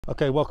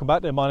Okay, welcome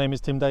back there. My name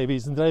is Tim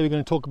Davies, and today we're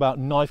going to talk about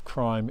knife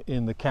crime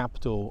in the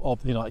capital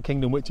of the United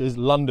Kingdom, which is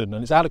London,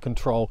 and it's out of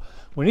control.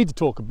 We need to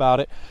talk about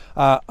it.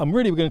 And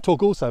really we're going to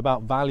talk also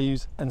about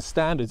values and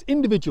standards,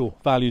 individual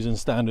values and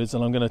standards,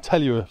 and I'm going to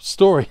tell you a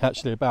story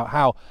actually about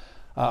how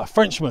a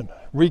Frenchman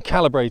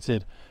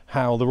recalibrated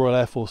how the Royal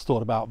Air Force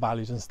thought about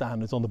values and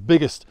standards on the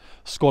biggest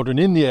squadron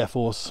in the Air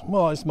Force.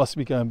 Well, this must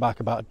be going back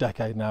about a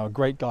decade now. A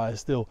great guy. I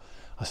still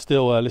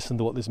listen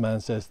to what this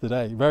man says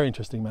today. Very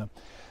interesting man.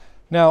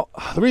 Now,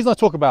 the reason I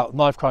talk about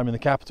knife crime in the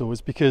capital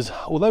is because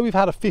although we've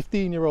had a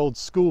 15-year-old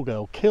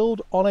schoolgirl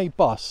killed on a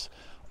bus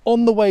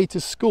on the way to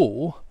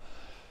school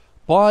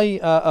by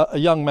a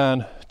young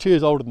man 2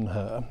 years older than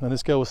her, and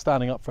this girl was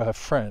standing up for her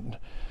friend,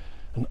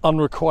 an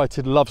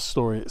unrequited love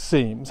story it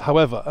seems.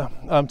 However,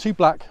 two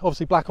black,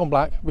 obviously black on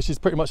black, which is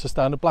pretty much the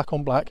standard, black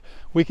on black.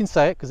 We can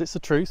say it because it's the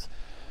truth.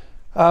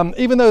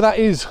 Even though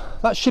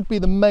that should be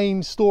the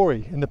main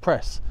story in the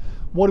press.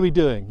 What are we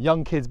doing?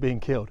 Young kids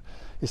being killed.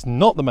 It's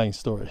not the main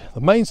story. The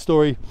main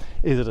story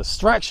is a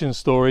distraction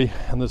story,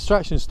 and the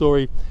distraction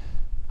story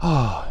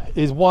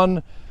is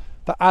one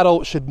that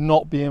adults should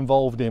not be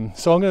involved in.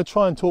 So I'm going to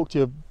try and talk to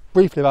you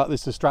briefly about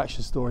this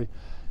distraction story.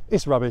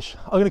 It's rubbish.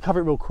 I'm going to cover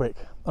it real quick.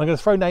 I'm going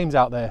to throw names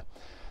out there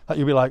that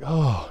you'll be like,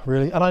 oh,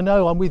 really? And I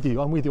know I'm with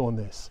you on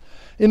this.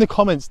 In the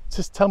comments,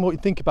 just tell me what you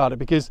think about it,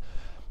 because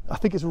I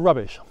think it's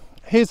rubbish.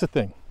 Here's the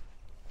thing.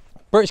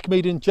 British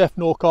comedian Jeff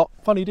Norcott,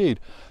 funny dude,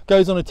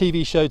 goes on a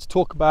TV show to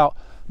talk about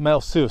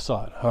male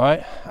suicide, all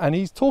right, and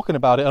he's talking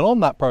about it, and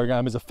on that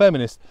program is a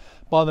feminist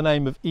by the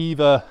name of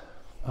Ava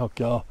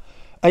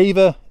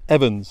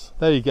Evans.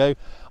 There you go.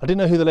 I didn't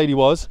know who the lady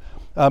was,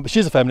 but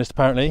she's a feminist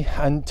apparently,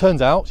 and turns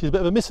out she's a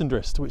bit of a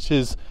misandrist, which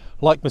is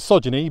like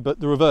misogyny but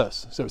the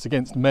reverse, so it's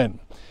against men.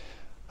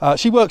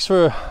 She works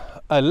for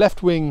a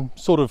left-wing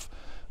sort of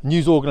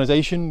news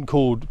organization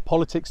called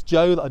Politics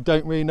Joe that I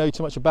don't really know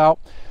too much about.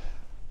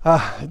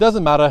 It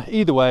doesn't matter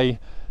either way.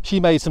 She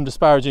made some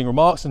disparaging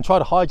remarks and tried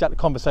to hijack the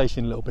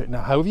conversation a little bit.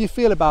 Now, however you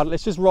feel about it,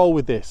 let's just roll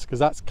with this, because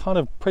that's kind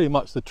of pretty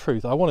much the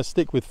truth. I want to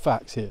stick with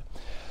facts here.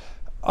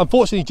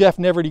 Unfortunately, Jeff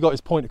never really got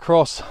his point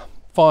across.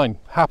 Fine,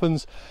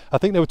 happens. I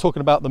think they were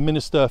talking about the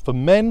minister for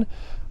men.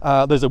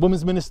 There's a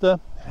women's minister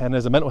and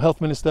there's a mental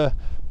health minister,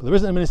 but there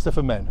isn't a minister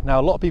for men. Now,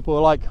 a lot of people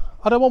are like,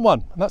 I don't want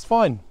one, and that's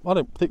fine. I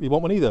don't particularly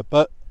want one either,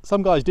 but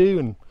some guys do,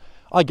 and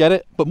I get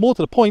it. But more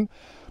to the point,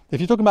 if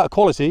you're talking about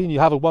equality and you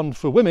have one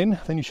for women,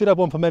 then you should have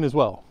one for men as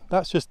well.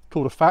 That's just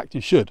called a fact.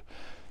 You should.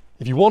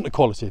 If you want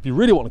equality, if you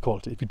really want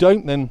equality. If you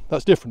don't, then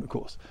that's different, of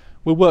course.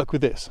 We'll work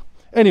with this.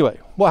 Anyway,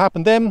 what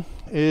happened then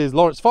is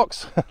Lawrence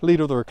Fox,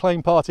 leader of the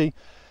Reclaim Party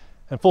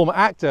and former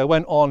actor,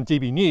 went on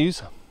GB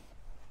News.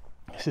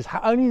 This is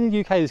only in the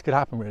UK this could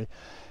happen, really.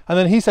 And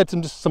then he said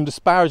some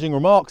disparaging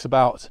remarks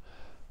about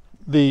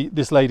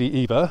this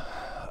lady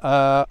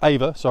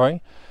Ava,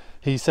 sorry.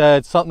 He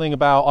said something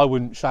about I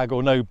wouldn't shag,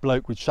 or no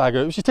bloke would shag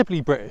her, which is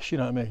typically British, you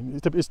know what I mean?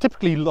 It's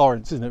typically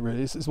Lawrence, isn't it,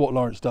 really? It's what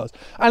Lawrence does.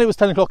 And it was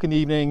 10 o'clock in the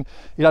evening,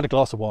 he'd had a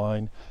glass of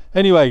wine.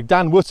 Anyway,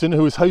 Dan Wootton,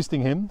 who was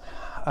hosting him,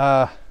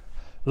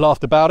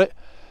 laughed about it.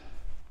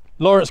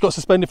 Lawrence got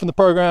suspended from the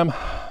programme.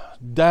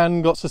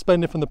 Dan got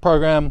suspended from the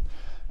programme.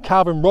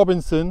 Calvin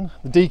Robinson,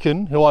 the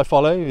deacon, who I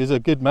follow, is a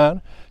good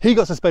man. He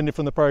got suspended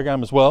from the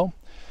programme as well.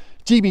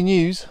 GB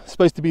News,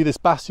 supposed to be this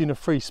bastion of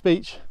free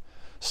speech,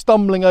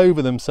 stumbling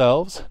over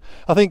themselves.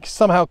 I think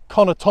somehow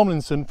Connor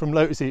Tomlinson from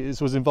Lotus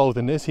Eaters was involved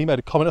in this. He made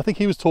a comment. I think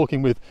he was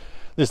talking with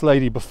this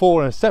lady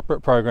before in a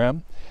separate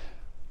program.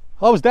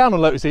 I was down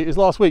on Lotus Eaters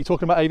last week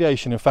talking about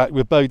aviation, in fact,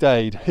 with Bo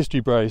Dade, History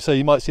Bro, so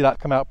you might see that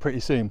come out pretty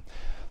soon.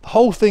 The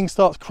whole thing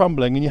starts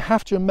crumbling, and you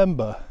have to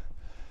remember,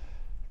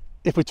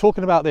 if we're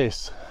talking about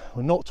this,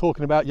 we're not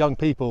talking about young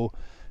people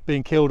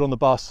being killed on the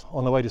bus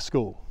on the way to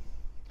school.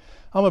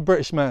 I'm a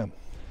British man.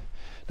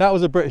 That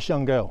was a British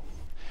young girl.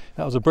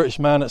 That was a British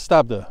man that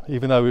stabbed her,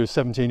 even though he was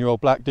a 17-year-old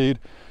black dude.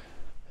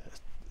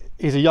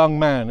 He's a young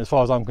man as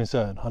far as I'm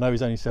concerned. I know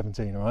he's only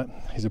 17, all right?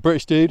 He's a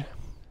British dude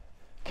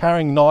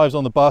carrying knives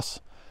on the bus,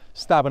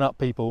 stabbing up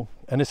people,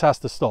 and this has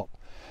to stop.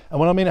 And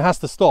when I mean it has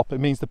to stop, it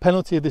means the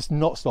penalty of this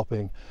not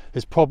stopping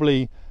is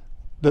probably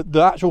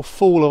the actual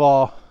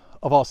fall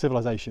of our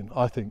civilization.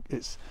 I think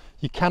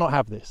you cannot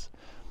have this.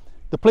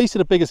 The police are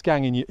the biggest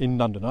gang in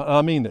London, and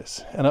I mean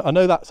this. And I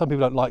know that some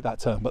people don't like that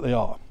term, but they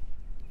are.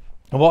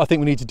 And what I think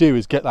we need to do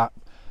is get that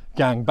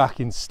gang back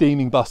in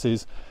steaming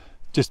buses,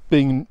 just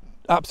being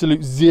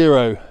absolute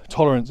zero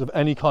tolerance of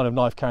any kind of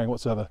knife carrying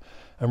whatsoever,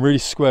 and really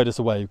square this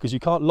away, because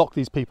you can't lock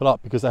these people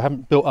up because they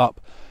haven't built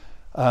up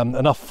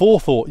enough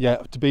forethought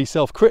yet to be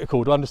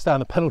self-critical, to understand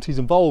the penalties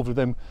involved with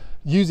them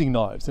using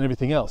knives and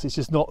everything else. It's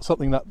just not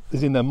something that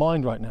is in their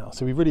mind right now.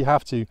 So we really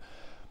have to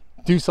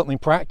do something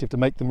proactive to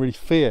make them really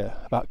fear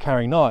about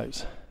carrying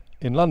knives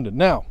in London.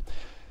 Now,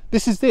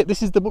 this is it.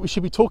 This is what we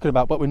should be talking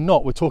about, but we're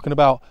not. We're talking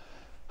about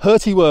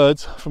hurty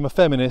words from a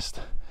feminist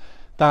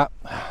that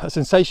a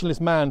sensationalist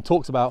man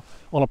talks about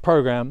on a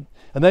program,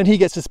 and then he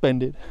gets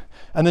suspended,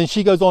 and then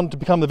she goes on to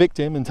become the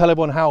victim and tell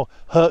everyone how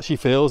hurt she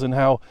feels and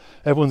how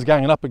everyone's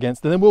ganging up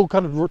against her. And then we're all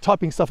kind of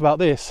typing stuff about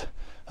this,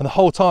 and the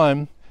whole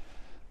time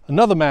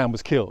another man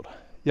was killed.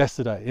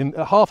 yesterday, in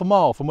half a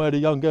mile from where the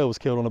young girl was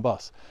killed on a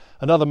bus.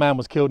 Another man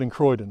was killed in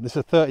Croydon. This is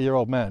a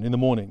 30-year-old man in the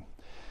morning.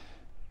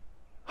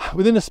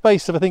 Within a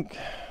space of, I think,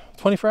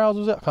 24 hours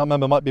was it? I can't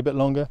remember, might be a bit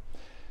longer.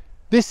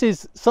 This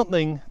is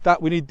something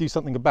that we need to do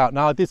something about.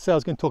 Now, I did say I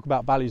was going to talk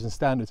about values and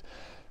standards.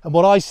 And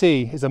what I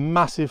see is a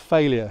massive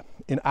failure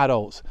in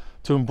adults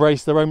to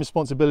embrace their own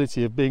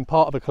responsibility of being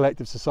part of a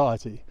collective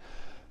society.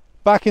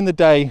 Back in the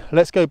day,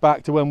 let's go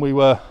back to when we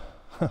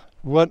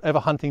weren't ever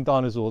hunting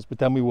dinosaurs,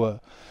 pretend we were.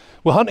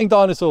 We're hunting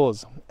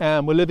dinosaurs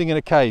and we're living in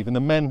a cave, and the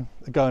men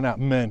are going out,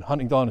 men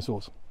hunting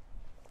dinosaurs.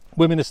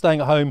 Women are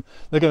staying at home,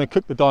 they're going to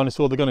cook the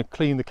dinosaur, they're going to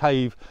clean the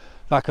cave,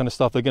 that kind of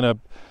stuff. They're going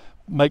to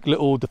make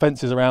little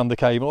defenses around the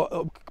cave,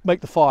 or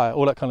make the fire,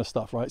 all that kind of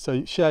stuff, right?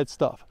 So shared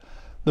stuff.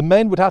 The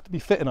men would have to be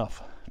fit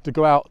enough to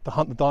go out to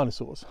hunt the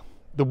dinosaurs.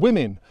 The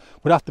women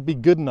would have to be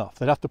good enough.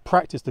 They'd have to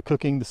practice the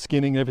cooking, the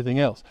skinning, and everything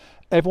else.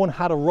 Everyone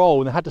had a role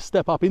and they had to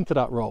step up into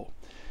that role.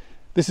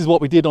 This is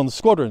what we did on the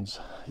squadrons.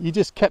 You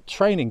just kept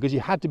training because you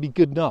had to be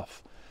good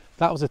enough.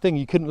 That was the thing,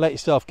 you couldn't let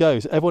yourself go.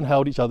 So everyone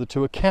held each other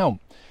to account.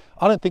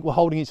 I don't think we're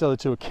holding each other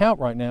to account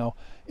right now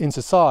in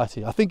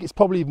society. I think it's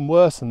probably even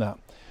worse than that.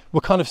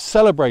 We're kind of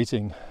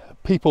celebrating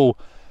people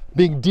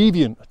being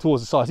deviant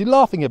towards society,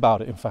 laughing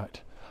about it, in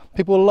fact.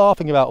 People are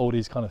laughing about all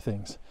these kind of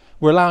things.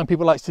 We're allowing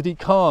people like Sadiq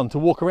Khan to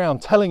walk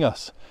around telling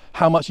us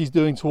how much he's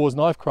doing towards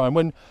knife crime,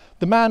 when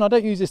the man, I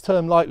don't use this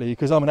term lightly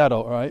because I'm an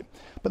adult, right?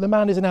 But the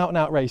man is an out and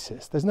out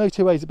racist. There's no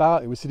two ways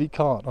about it with Sadiq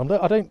Khan.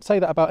 I don't say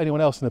that about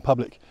anyone else in the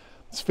public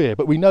sphere,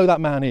 but we know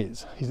that man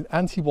is. He's an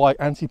anti-white,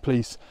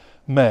 anti-police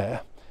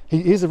mayor.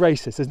 He is a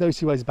racist. There's no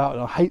two ways about it.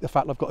 And I hate the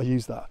fact that I've got to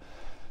use that.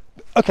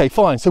 Okay,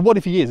 fine. So what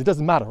if he is? It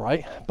doesn't matter,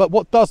 right? But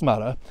what does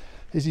matter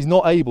is he's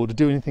not able to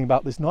do anything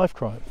about this knife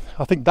crime.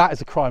 I think that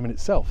is a crime in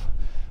itself.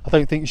 I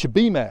don't think you should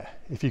be mayor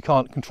if you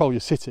can't control your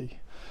city.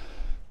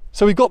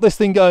 So we've got this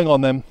thing going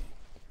on then.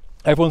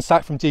 Everyone's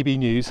sacked from GB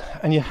News,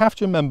 and you have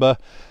to remember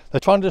they're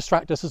trying to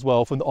distract us as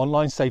well from the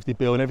online safety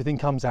bill, and everything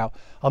comes out.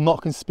 I'm not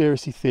a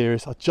conspiracy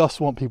theorist. I just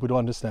want people to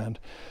understand.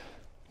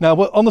 Now,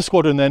 we're on the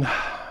squadron then.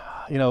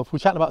 You know, if we're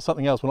chatting about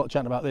something else, we're not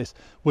chatting about this.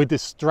 We're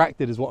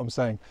distracted is what I'm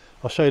saying.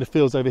 I'll show you the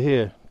fields over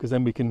here, because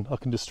then I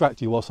can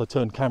distract you whilst I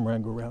turn camera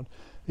angle around.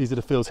 These are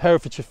the fields,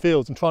 Herefordshire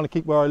fields. I'm trying to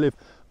keep where I live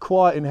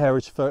quiet in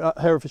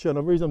Herefordshire, and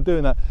the reason I'm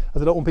doing that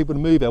is I don't want people to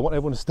move here. I want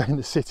everyone to stay in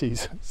the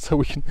cities so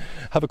we can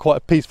have quite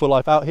a peaceful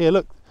life out here.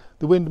 Look,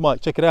 the wind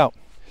mic, check it out.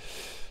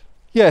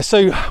 Yeah,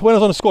 so when I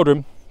was on a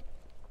squadron,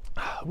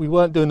 we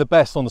weren't doing the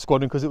best on the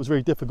squadron because it was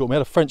really difficult. We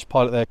had a French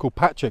pilot there called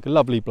Patrick, a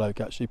lovely bloke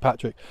actually,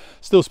 Patrick.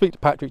 Still speak to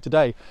Patrick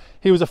today.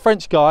 He was a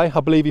French guy, I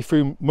believe he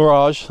flew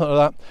Mirage, something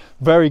like that.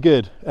 Very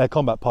good air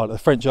combat pilot. The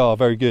French are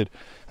very good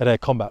at air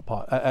combat.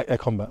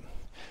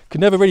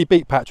 Could never really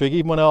beat Patrick,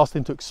 even when I asked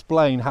him to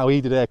explain how he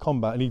did air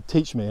combat, and he'd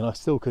teach me, and I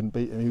still couldn't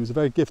beat him. He was a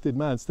very gifted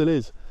man, still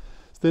is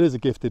a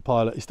gifted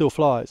pilot. He still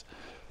flies.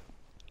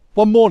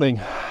 One morning,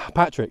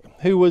 Patrick,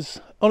 who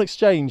was on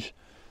exchange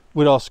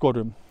with our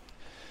squadron,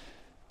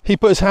 he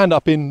put his hand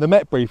up in the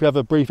Met brief. We have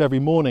a brief every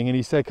morning, and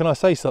he said, "Can I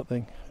say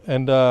something?"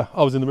 And I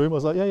was in the room. I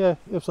was like, yeah,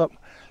 what's up?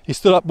 He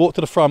stood up, walked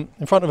to the front,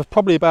 in front of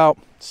probably about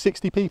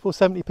 60 people,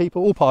 70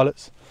 people, all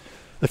pilots,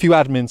 a few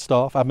admin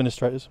staff,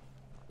 administrators.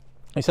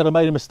 He said, "I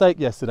made a mistake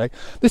yesterday."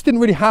 This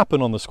didn't really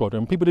happen on the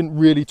squadron. People didn't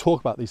really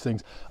talk about these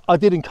things. I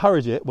did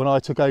encourage it when I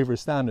took over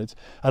as standards,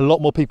 and a lot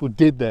more people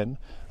did then.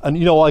 And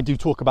you know, I do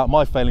talk about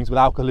my failings with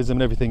alcoholism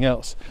and everything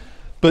else,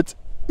 but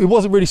it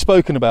wasn't really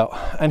spoken about.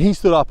 And he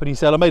stood up and he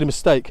said, "I made a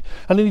mistake."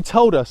 And then he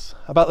told us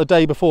about the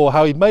day before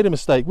how he'd made a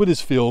mistake with his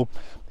fuel.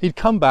 He'd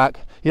come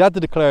back, he had to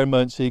declare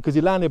emergency because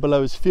he landed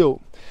below his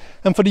fuel.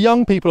 And for the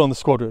young people on the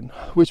squadron,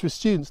 which were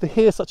students, to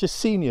hear such a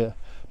senior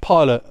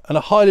pilot and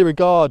a highly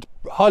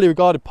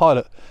regarded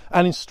pilot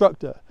and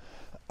instructor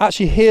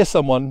actually hear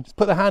someone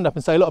put their hand up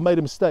and say, "Look, I made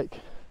a mistake,"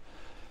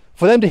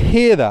 for them to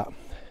hear that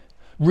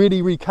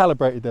really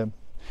recalibrated them,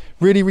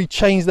 really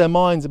rechanged their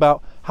minds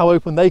about how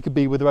open they could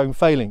be with their own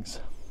failings.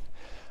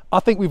 I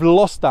think we've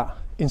lost that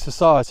in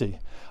society.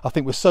 I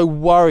think we're so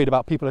worried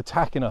about people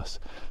attacking us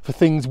for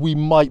things we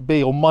might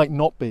be or might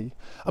not be.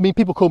 I mean,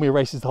 people call me a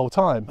racist the whole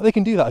time. They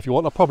can do that if you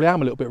want. I probably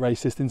am a little bit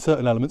racist in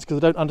certain elements because I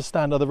don't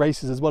understand other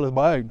races as well as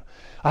my own.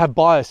 I have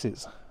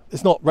biases.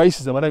 It's not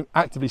racism. I don't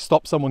actively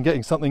stop someone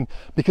getting something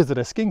because of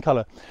their skin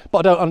colour, but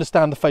I don't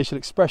understand the facial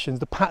expressions,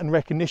 the pattern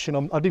recognition.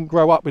 I didn't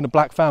grow up in a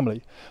black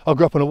family. I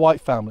grew up in a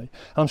white family.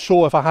 And I'm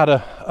sure if I had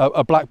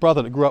a black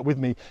brother that grew up with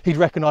me, he'd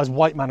recognise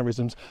white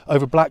mannerisms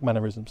over black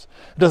mannerisms.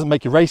 It doesn't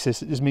make you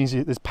racist. It just means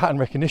there's pattern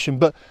recognition.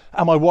 But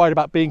am I worried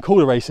about being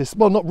called a racist?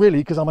 Well, not really,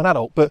 because I'm an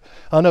adult, but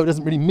I know it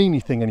doesn't really mean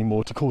anything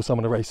anymore to call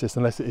someone a racist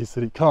unless it is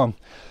Sadiq Khan.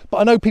 But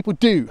I know people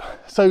do.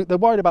 So they're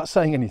worried about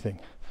saying anything.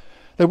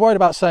 They're worried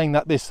about saying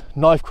that this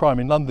knife crime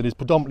in London is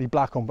predominantly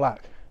black on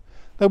black.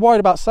 They're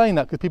worried about saying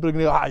that because people are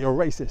going to go, "You're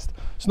a racist."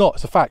 It's not,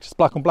 it's a fact, it's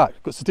black on black.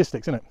 We've got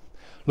statistics, isn't it?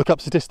 Look up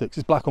statistics,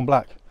 it's black on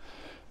black.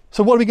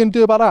 So what are we going to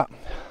do about that?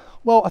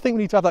 Well, I think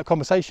we need to have that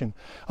conversation.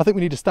 I think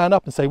we need to stand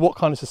up and say, what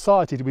kind of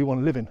society do we want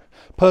to live in?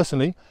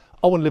 Personally,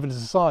 I want to live in a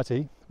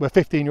society where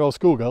 15-year-old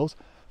schoolgirls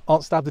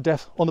aren't stabbed to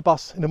death on the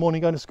bus in the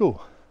morning going to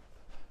school.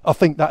 I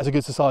think that is a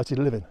good society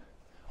to live in.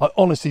 I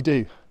honestly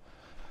do.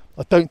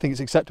 I don't think it's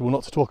acceptable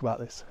not to talk about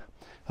this.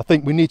 I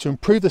think we need to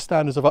improve the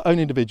standards of our own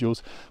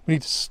individuals. We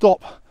need to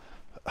stop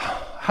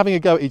having a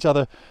go at each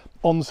other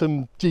on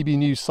some GB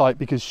News site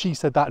because she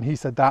said that and he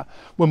said that,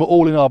 when we're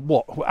all in our,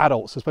 we're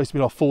adults, we're supposed to be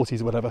in our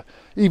 40s or whatever,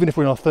 even if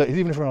we're in our 30s,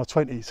 even if we're in our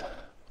 20s.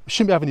 We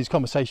shouldn't be having these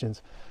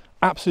conversations.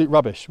 Absolute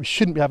rubbish. We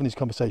shouldn't be having these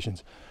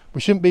conversations. We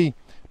shouldn't be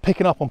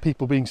picking up on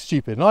people being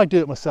stupid. And I do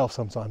it myself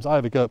sometimes. I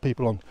have a go at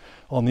people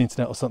on the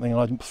internet or something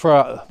and I throw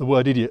out the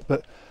word idiot.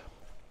 But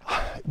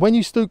when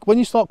you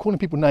start calling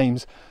people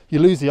names, you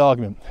lose the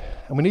argument.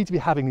 And we need to be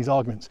having these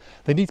arguments.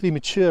 They need to be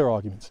mature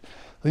arguments.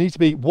 They need to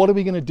be, what are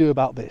we going to do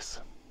about this?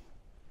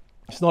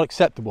 It's not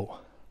acceptable.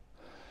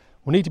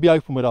 We need to be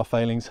open with our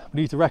failings.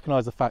 We need to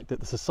recognise the fact that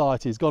the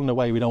society has gone in a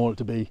way we don't want it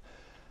to be.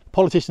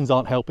 Politicians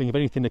aren't helping. If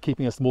anything, they're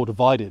keeping us more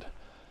divided.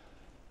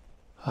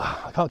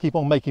 I can't keep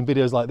on making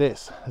videos like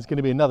this. There's going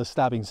to be another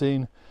stabbing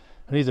soon.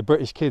 And these are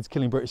British kids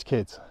killing British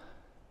kids.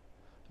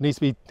 We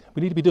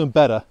need to be doing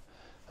better,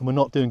 and we're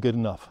not doing good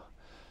enough.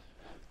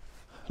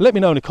 Let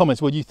me know in the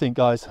comments what you think,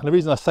 guys. And the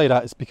reason I say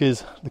that is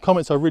because the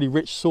comments are a really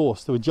rich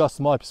source to adjust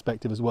my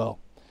perspective as well.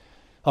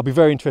 I'll be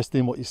very interested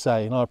in what you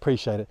say, and I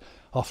appreciate it.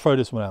 I'll throw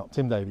this one out.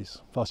 Tim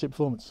Davies, Fast Ship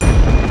Performance.